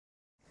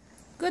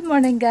Good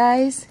morning,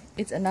 guys.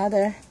 It's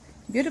another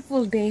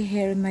beautiful day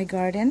here in my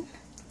garden,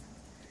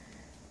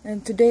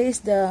 and today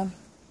is the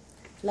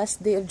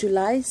last day of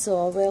July,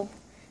 so I will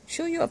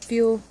show you a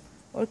few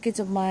orchids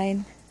of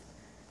mine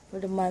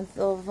for the month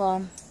of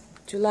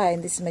July,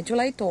 and this is my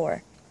July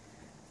tour.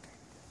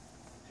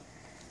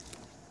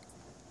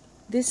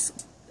 This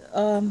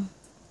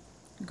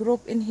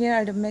group in here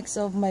are the mix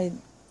of my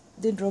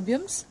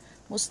dendrobiums,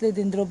 mostly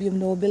Dendrobium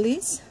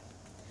nobilis,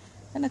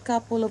 and a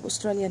couple of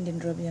Australian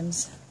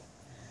dendrobiums.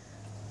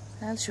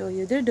 I'll show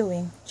you. They're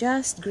doing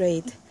just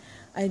great.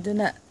 I do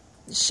not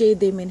shade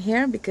them in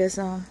here because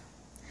look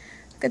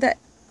at that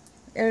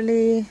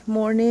early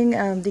morning.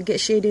 They get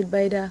shaded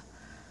by the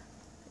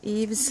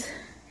eaves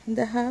in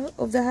the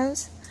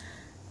house,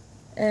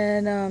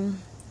 and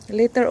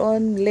later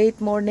on, late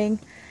morning,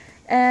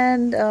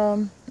 and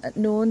at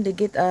noon they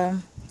get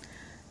 2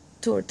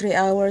 or 3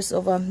 hours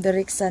of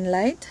direct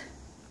sunlight,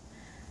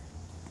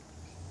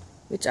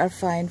 which are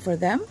fine for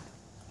them.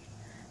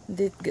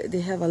 They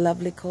have a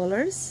lovely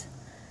colors,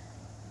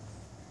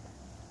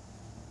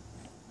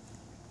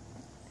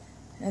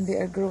 and they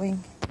are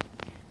growing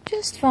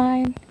just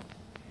fine.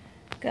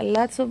 Got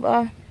lots of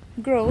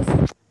growth.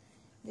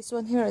 This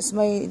one here is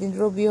my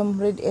Dendrobium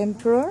Red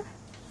Emperor.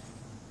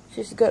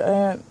 She's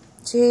got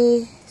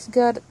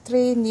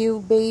 3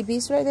 new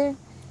babies right there.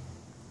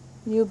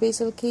 New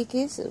basil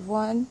kikis,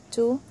 1,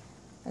 2,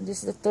 and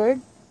this is the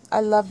 3rd.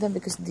 I love them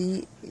because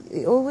they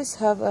always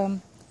have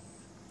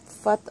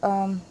fat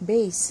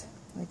base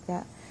like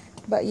that.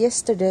 But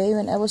yesterday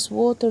when I was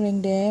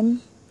watering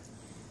them,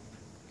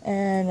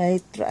 and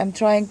I'm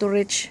trying to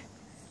reach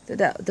to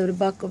the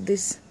back of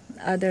this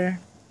other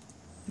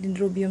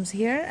dendrobiums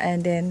here,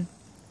 and then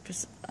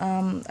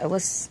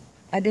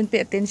I didn't pay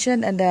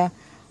attention, and the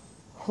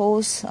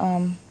hose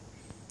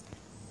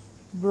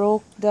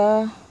broke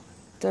the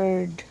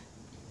 3rd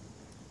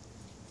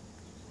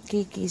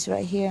kikis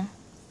right here.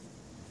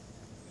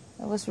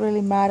 I was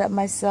really mad at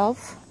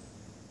myself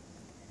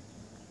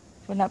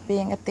for not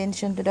paying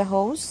attention to the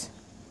hose.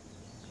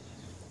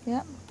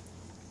 Yeah.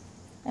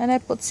 And I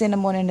put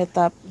cinnamon in the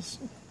top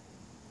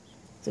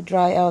to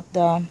dry out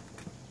the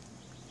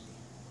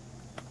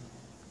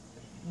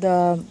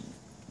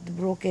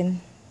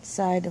broken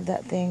side of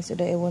that thing, so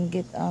that it won't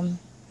get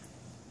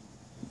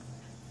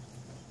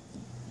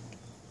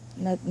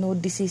no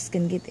disease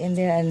can get in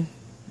there and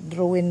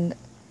ruin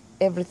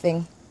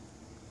everything.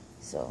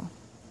 So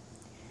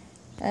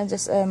I'm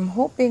just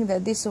hoping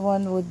that this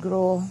one would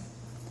grow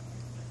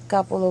a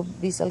couple of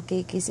basil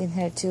kikis in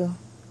here too,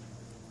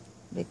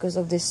 because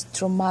of this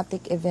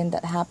traumatic event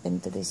that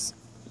happened to this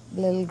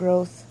little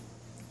growth.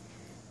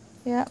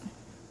 Yeah.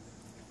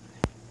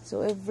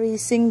 So every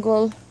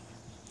single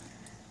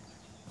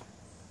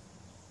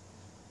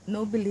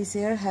nobilis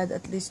here had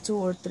at least 2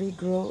 or 3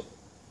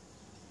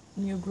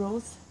 new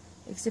growth,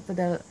 except for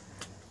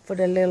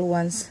the little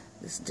ones.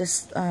 It's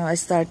just I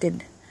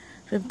started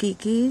from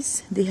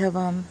kikis. They have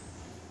 1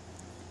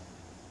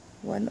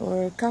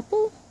 or a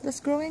couple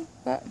that's growing,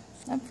 but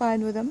I'm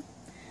fine with them.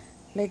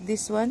 Like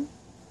this one.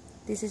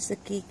 This is the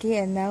kiki,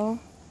 and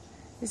now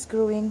it's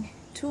growing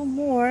 2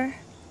 more.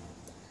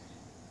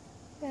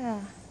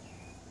 Yeah,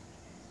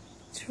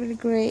 it's really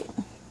great.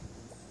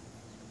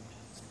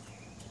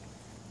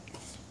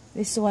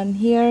 This one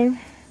here,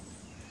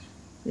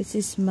 this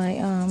is my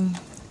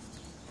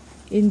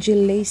Angel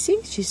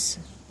Lacy. She's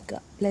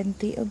got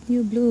plenty of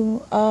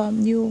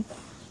new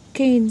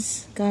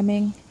canes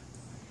coming.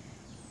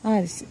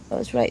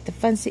 That's right, the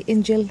fancy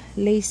Angel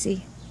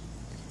Lacy.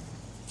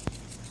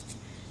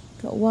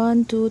 Got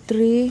 1, 2,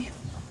 3,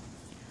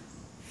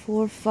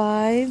 4,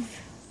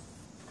 5,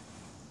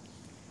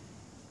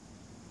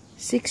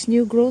 6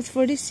 new growth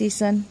for this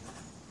season.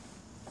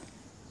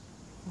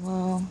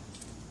 Wow.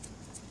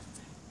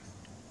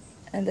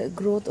 And the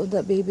growth of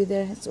that baby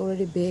there, it's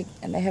already big,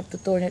 and I have to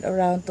turn it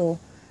around to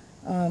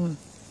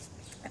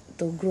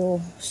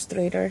grow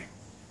straighter.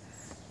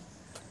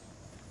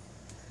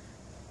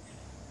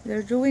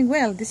 They're doing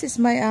well. This is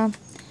my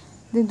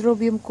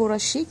Dendrobium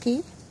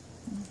kurashiki.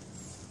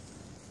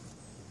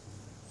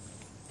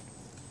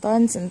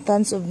 Tons and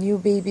tons of new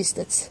babies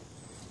that's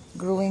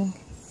growing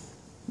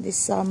this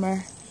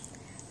summer.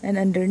 And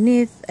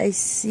underneath I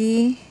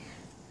see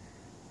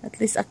at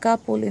least a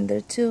couple in there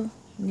too.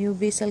 New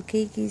basil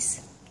kikis.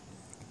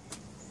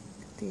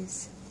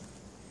 This.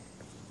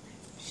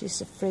 She's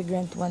a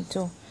fragrant one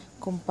too.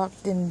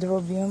 Compact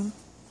dendrobium.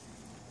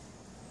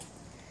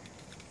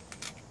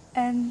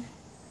 And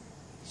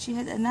she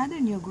had another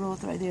new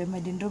growth right there,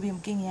 my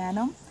Dendrobium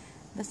kingianum.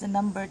 That's the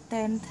number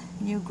 10th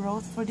new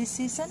growth for this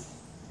season.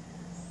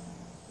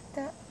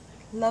 That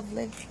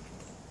lovely.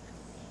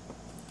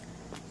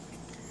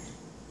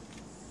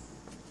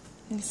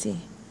 Let's see.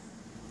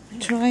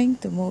 I'm trying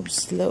to move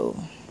slow.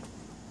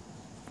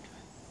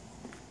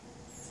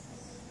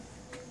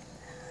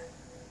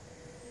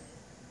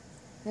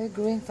 They're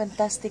growing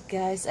fantastic,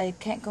 guys. I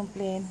can't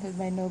complain with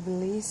my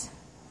nobilis.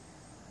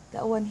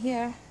 That one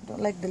here, I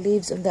don't like the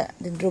leaves of the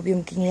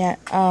Dendrobium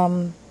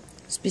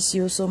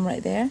speciosum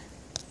right there.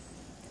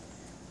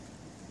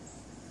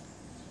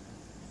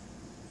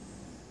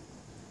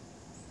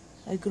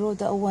 I grow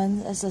that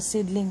one as a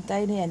seedling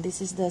tiny, and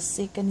this is the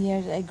second year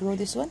that I grow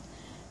this one,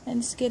 and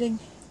it's getting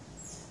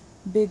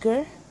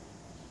bigger.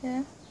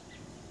 Yeah,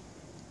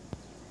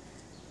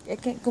 I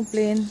can't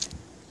complain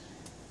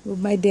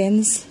with my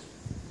dens.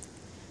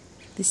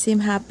 They seem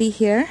happy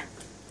here.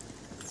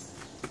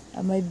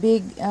 My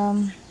big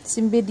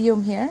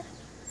cymbidium here,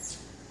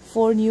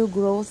 4 new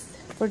growth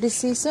for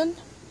this season.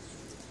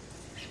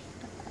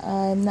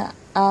 I'm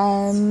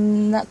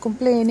not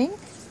complaining.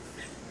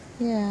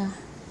 Yeah,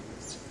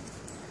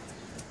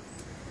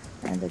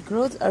 and the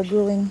growths are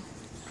growing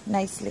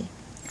nicely.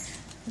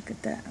 Look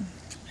at that.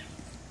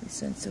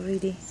 This one's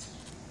already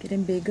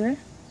getting bigger,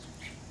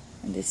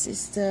 and this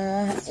is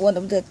the one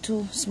of the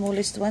 2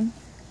 smallest one.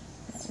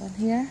 That one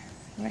here,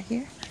 right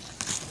here.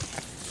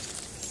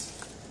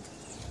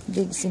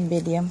 Big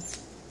cymbidium.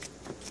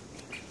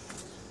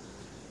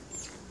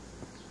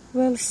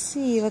 We'll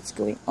see what's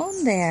going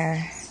on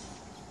there.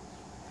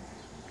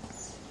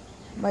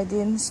 My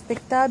den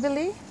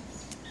spectacularly.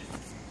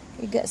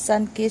 You got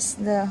sun-kissed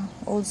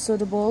also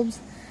the bulbs,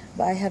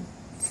 but I have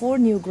 4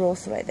 new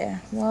growth right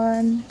there.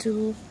 1,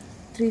 2,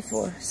 3,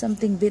 4.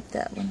 Something bit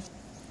that one.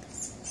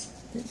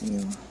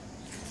 New.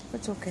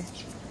 That's okay.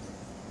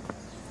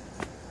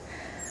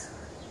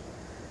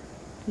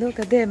 Look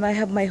at them. I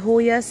have my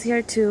Hoyas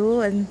here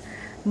too, and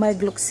my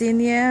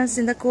Gloxinias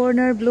in the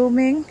corner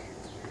blooming.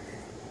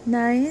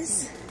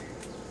 Nice.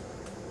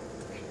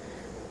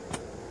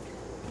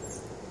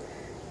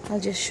 I'll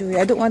just show you.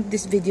 I don't want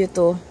this video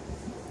to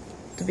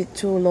be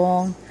too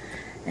long,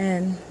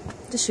 and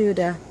to show you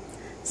the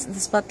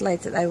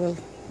spotlight that I will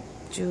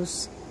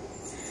choose.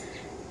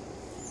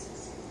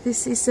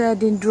 This is a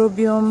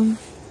dendrobium.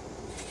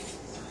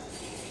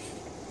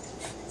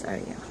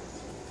 Sorry.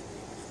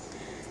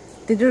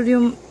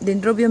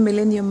 Dendrobium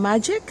Millennium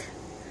Magic.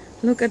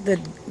 Look at the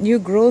new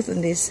growth on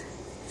this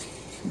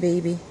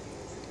baby.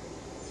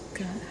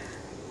 God.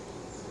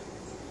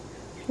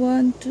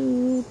 1,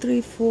 2,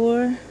 3,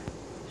 4,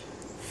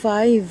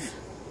 5,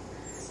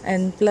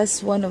 and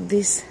plus one of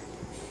these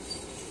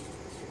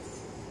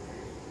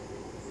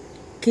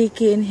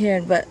cakey in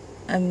here. But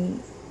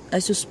I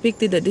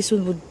suspected that this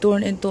one would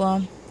turn into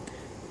a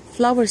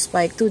flower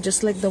spike too,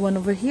 just like the one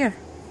over here.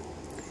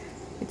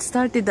 It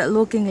started that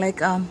looking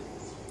like a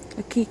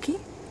kiki,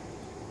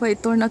 but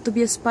it turned out to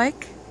be a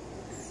spike.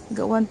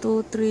 Got 1,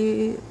 2,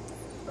 3,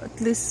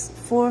 at least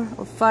 4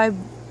 or 5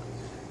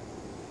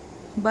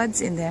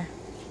 buds in there.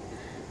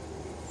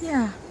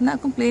 Yeah,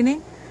 not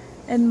complaining.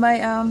 And my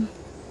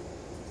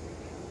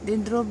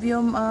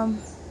dendrobium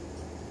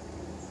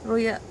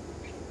royal,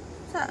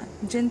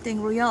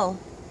 Genting Royal,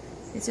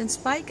 it's in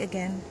spike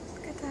again.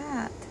 Look at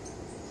that.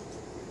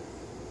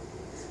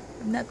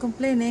 I'm not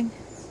complaining.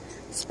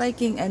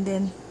 Spiking, and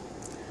then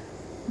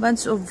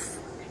bunch of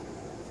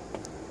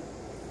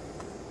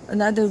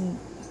another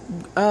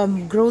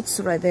growths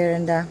right there,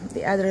 and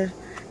the other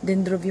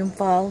dendrobium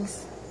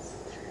pals.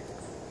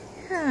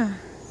 Yeah,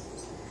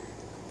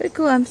 pretty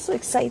cool. I'm so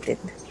excited.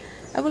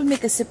 I will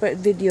make a separate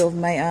video of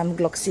my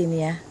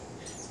Gloxinia.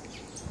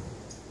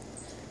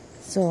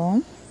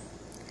 So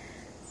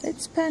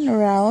let's pan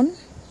around.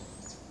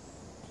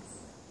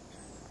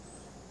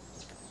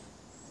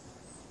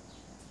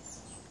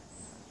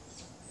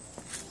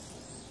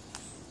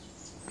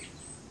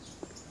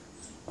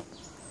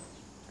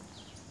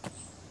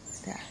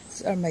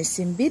 These are my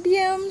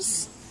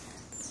cymbidiums.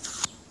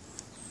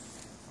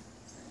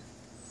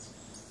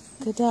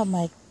 These are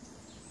my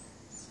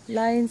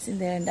lines in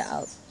there, in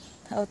the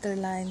outer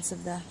lines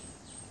of the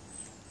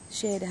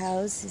shade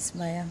house is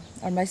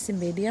are my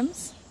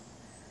cymbidiums.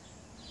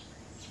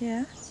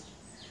 Yeah.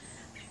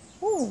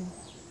 Oh,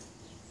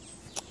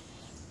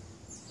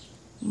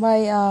 my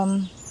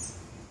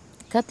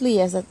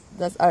cattleyas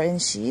that are in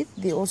sheath,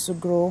 they also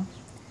grow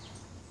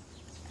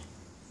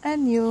a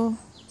new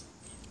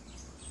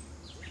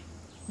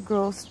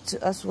growth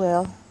as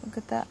well. Look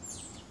at that,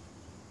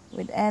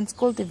 with ants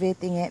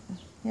cultivating it.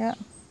 Yeah.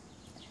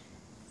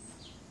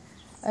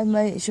 And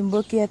my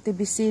Schomburgia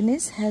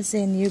tibicinis has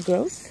a new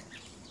growth.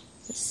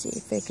 Let's see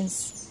if I can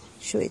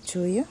show it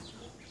to you.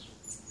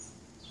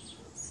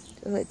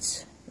 Oh,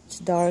 it's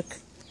dark,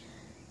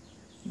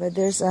 but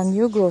there's a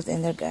new growth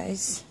in there,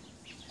 guys.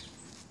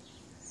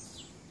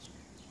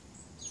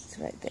 It's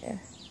right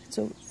there.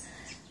 So,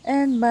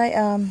 and my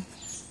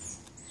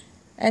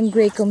and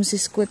Gracum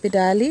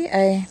sesquipedale,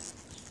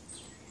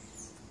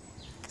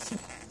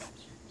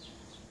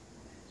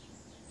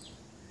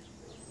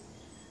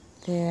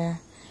 there.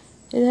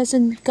 It has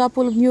a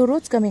couple of new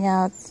roots coming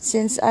out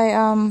since I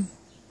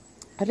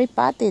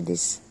repotted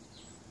this.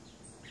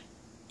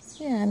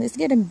 Yeah, and it's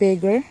getting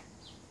bigger.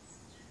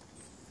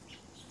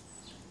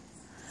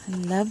 I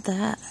love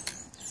that.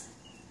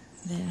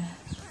 There.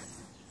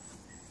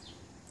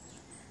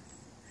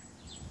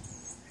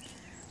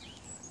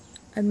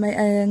 And my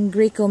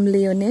Gracum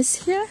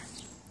leonis here.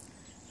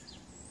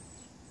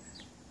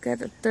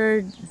 Got a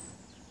third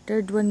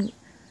one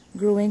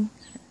growing.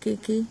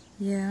 Kiki,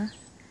 yeah.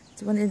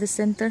 It's one in the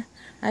center.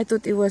 I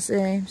thought it was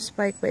a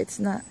spike, but it's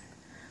not.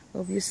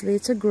 Obviously,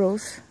 it's a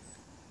growth.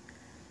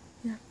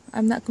 Yeah,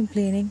 I'm not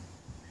complaining.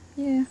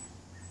 Yeah.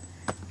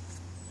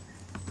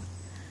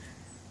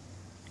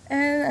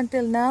 And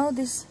until now,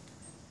 this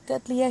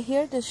Cattleya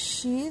here, the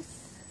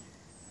sheath,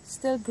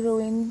 still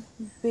growing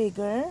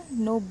bigger.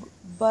 No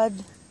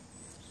bud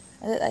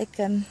that I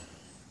can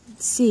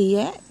see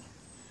yet.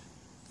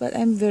 But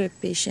I'm very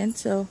patient,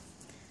 so.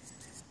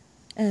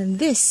 And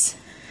this.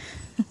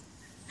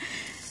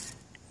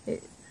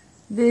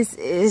 This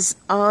is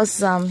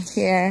awesome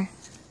here.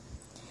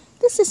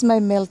 This is my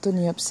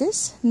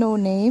Meltoniopsis, no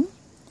name.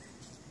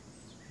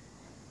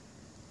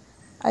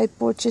 I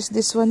purchased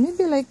this one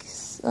maybe like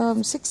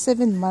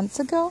 6-7 months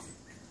ago.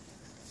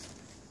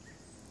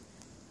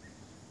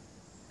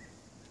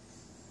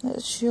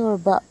 Not sure,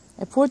 but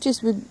I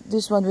purchased with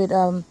this one with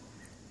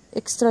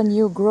extra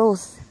new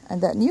growth,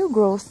 and that new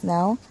growth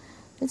now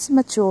it's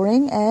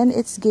maturing and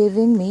it's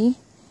giving me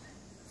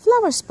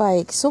flower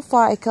spikes. So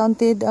far I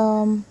counted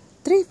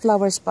 3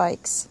 flower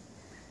spikes.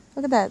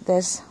 Look at that.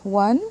 There's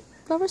 1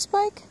 flower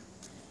spike.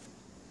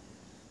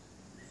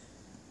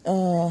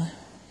 You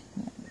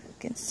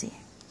can see.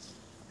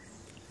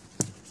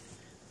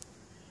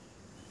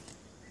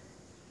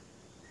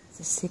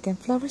 The 2nd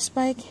flower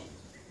spike.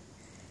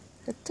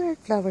 The 3rd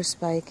flower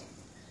spike.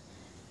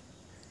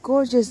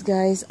 Gorgeous,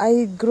 guys.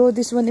 I grow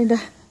this one in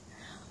the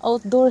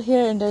outdoor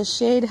here in the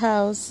shade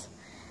house.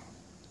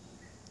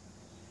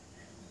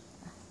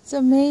 It's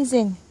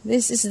amazing.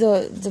 This is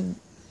the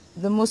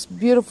most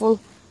beautiful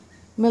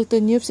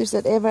Meltoniopsis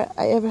that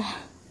I ever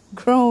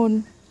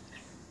grown.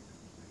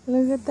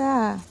 Look at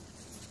that.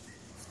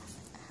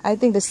 I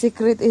think the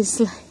secret is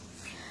like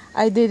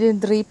I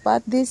didn't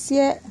repot this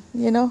yet.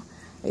 You know,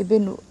 I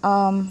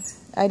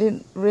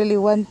didn't really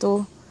want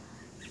to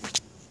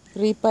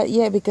repot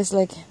yet because,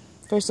 like,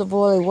 first of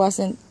all, it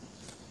wasn't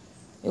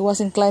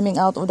climbing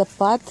out of the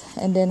pot,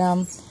 and then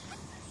I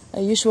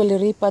usually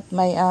repot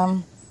my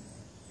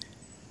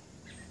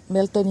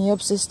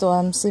Meltoniopsis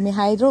to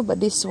semi-hydro, but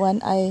this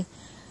one I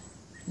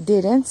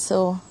didn't.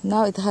 So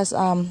now it has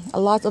a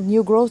lot of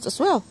new growth as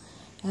well.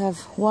 I have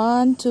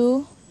 1,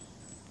 2,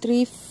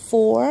 3,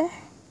 4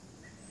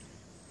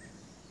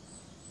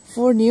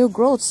 new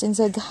growths since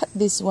I got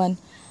this one,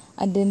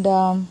 and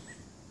then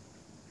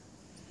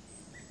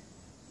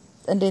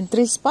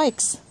 3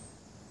 spikes.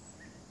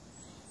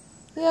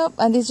 Yep,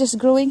 and it's just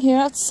growing here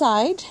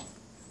outside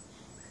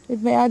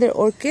with my other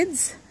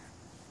orchids.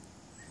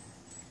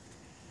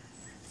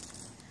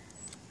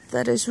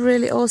 That is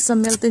really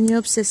awesome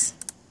Meltoniopsis.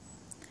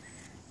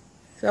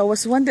 So I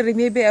was wondering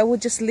maybe I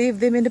would just leave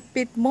them in the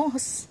pit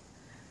moss.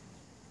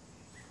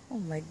 Oh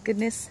my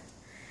goodness.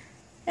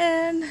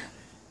 And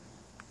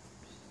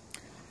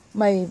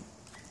my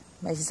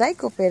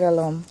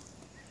Zycopetalum,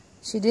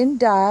 she didn't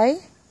die,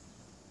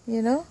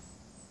 you know.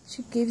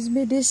 She gives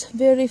me this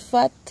very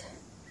fat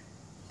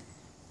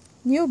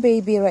new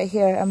baby right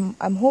here.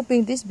 I'm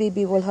hoping this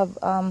baby will have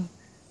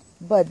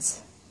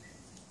buds.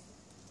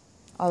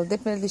 I'll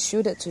definitely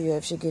show that to you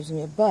if she gives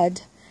me a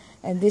bud.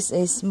 And this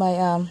is my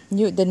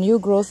the new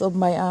growth of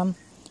my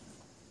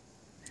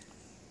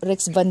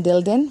Rex Van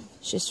Dilden.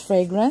 She's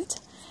fragrant,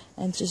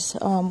 and she's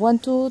 1,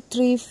 2,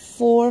 3,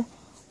 4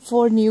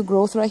 new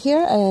growth right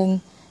here.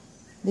 And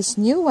this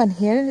new one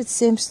here, it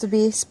seems to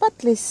be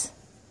spotless.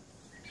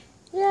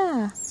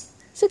 Yeah,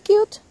 so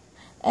cute.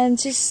 And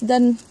she's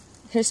done.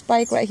 Her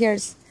spike right here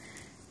is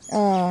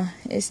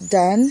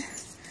done.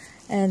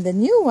 And the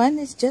new one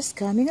is just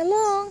coming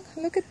along.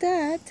 Look at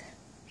that.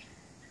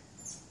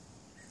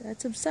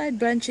 That's some side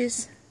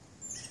branches.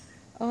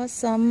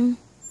 Awesome.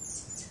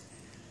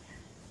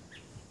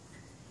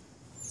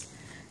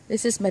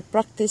 This is my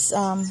practice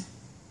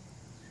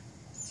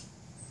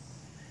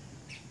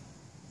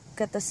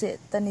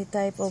Katasitani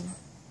type of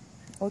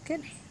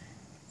orchid.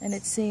 And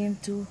it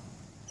seemed to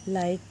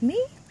like me.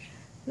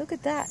 Look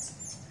at that.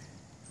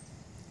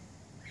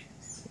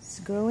 It's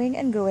growing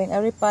and growing. I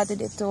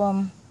repotted it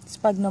to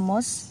sphagnum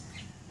moss.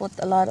 Put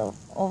a lot of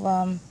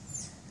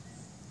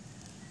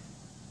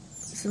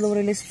slow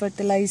release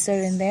fertilizer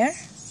in there.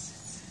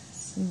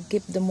 And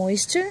keep the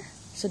moisture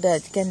so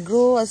that it can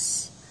grow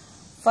as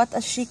fat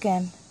as she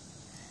can.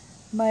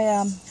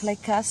 My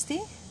Lycasti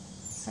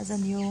has a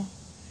new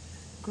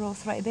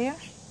growth right there.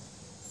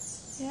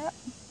 Yeah.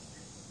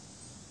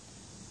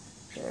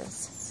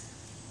 There's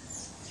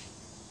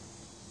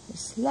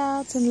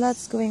lots and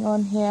lots going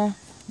on here,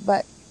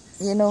 but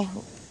you know,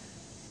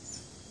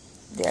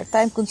 they are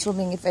time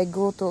consuming if I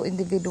go to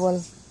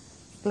individual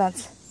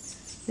plants.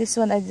 This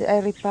one I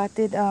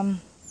repotted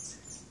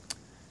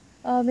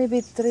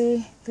maybe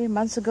 3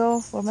 months ago,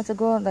 4 months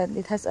ago, that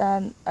it has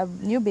a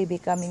new baby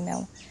coming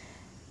now.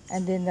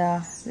 And then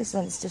this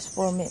one is just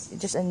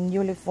just a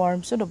newly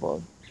formed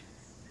pseudobulb.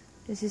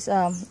 This is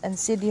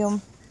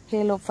Ansidium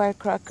Halo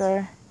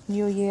Firecracker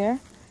New Year.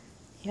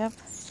 Yep,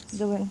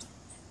 doing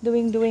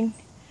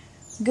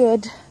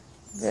good.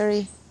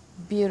 Very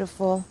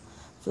beautiful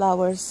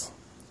flowers.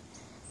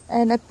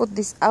 And I put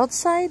this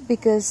outside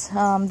because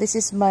this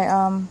is my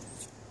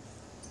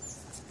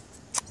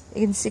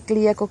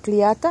Encyclia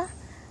cochleata.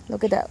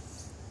 Look at that.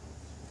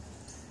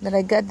 Then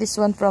I got this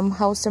one from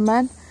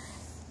Hauserman.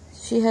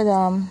 She had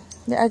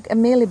the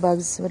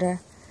mealybugs with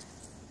her.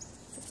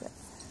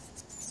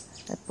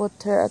 I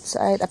put her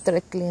outside after I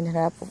cleaned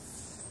her up,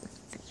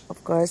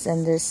 of course.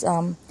 And there's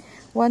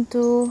 1,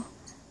 2,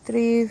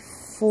 3,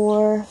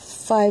 4,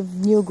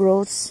 5 new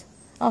growths.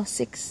 Oh,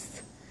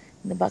 6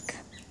 in the back.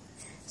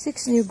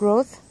 6 new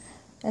growth,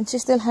 and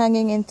she's still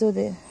hanging into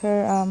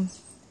her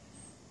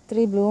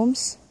 3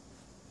 blooms.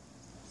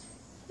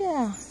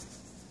 Yeah.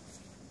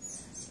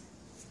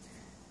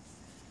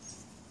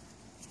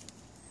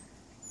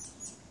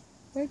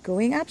 We're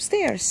going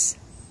upstairs.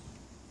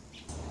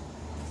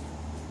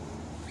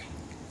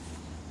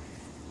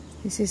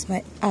 This is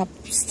my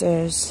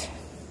upstairs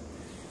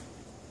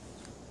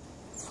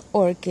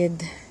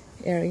orchid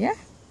area.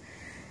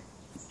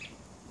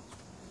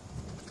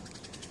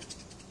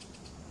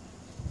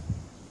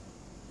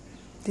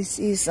 This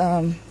is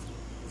the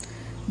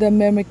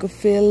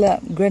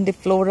Myrmecophila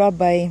grandiflora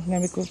by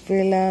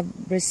Myrmecophila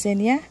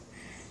brasenia.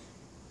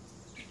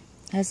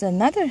 Has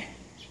another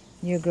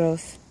new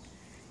growth.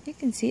 You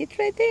can see it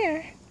right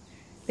there.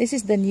 This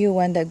is the new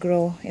one that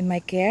grow in my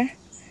care.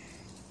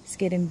 It's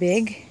getting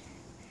big.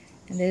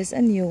 And there's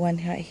a new one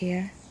right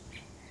here.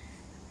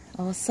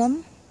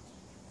 Awesome.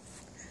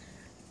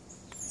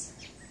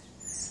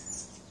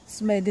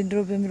 It's my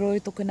Dendrobium roy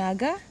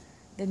tokunaga.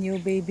 The new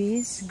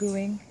babies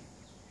growing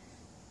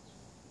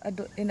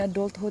in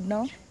adulthood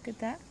now. Look at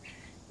that.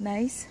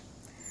 Nice.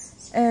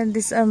 And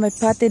these are my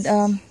potted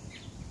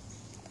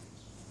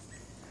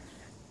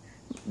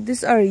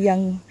these are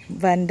young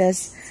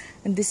vandas,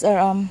 and these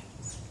are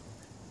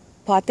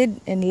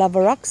potted in lava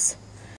rocks.